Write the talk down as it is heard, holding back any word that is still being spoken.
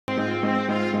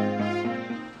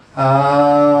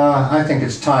I think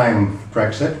it's time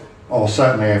Brexit, or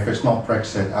certainly if it's not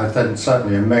Brexit, I think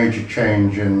certainly a major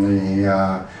change in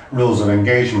the rules of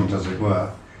engagement, as it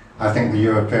were. I think the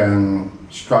European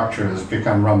structure has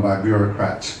become run by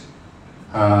bureaucrats.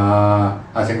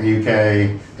 I think the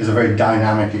UK is a very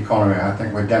dynamic economy. I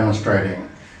think we're demonstrating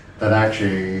that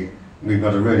actually we've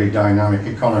got a really dynamic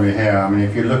economy here. I mean,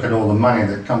 if you look at all the money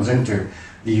that comes into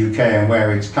the UK and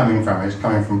where it's coming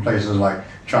from places like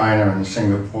China and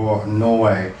Singapore and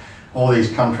Norway. All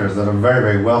these countries that are very,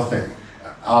 very wealthy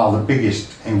are the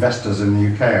biggest investors in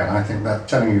the UK, and I think that's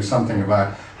telling you something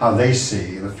about how they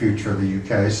see the future of the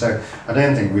UK. So I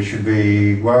don't think we should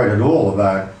be worried at all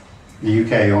about the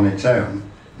UK on its own.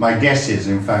 My guess is,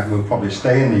 in fact, we'll probably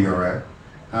stay in the euro,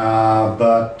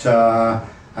 but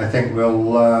I think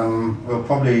we'll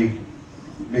probably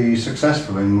be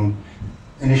successful in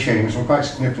initiating some quite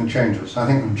significant changes. I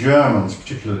think the Germans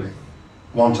particularly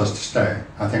want us to stay.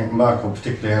 I think Merkel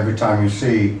particularly, every time you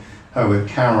see her with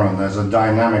Cameron, there's a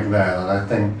dynamic there that I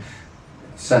think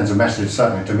sends a message,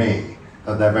 certainly to me,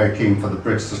 that they're very keen for the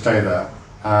Brits to stay there.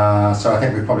 So I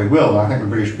think we probably will. I think the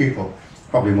British people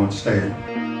probably want to stay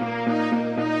in.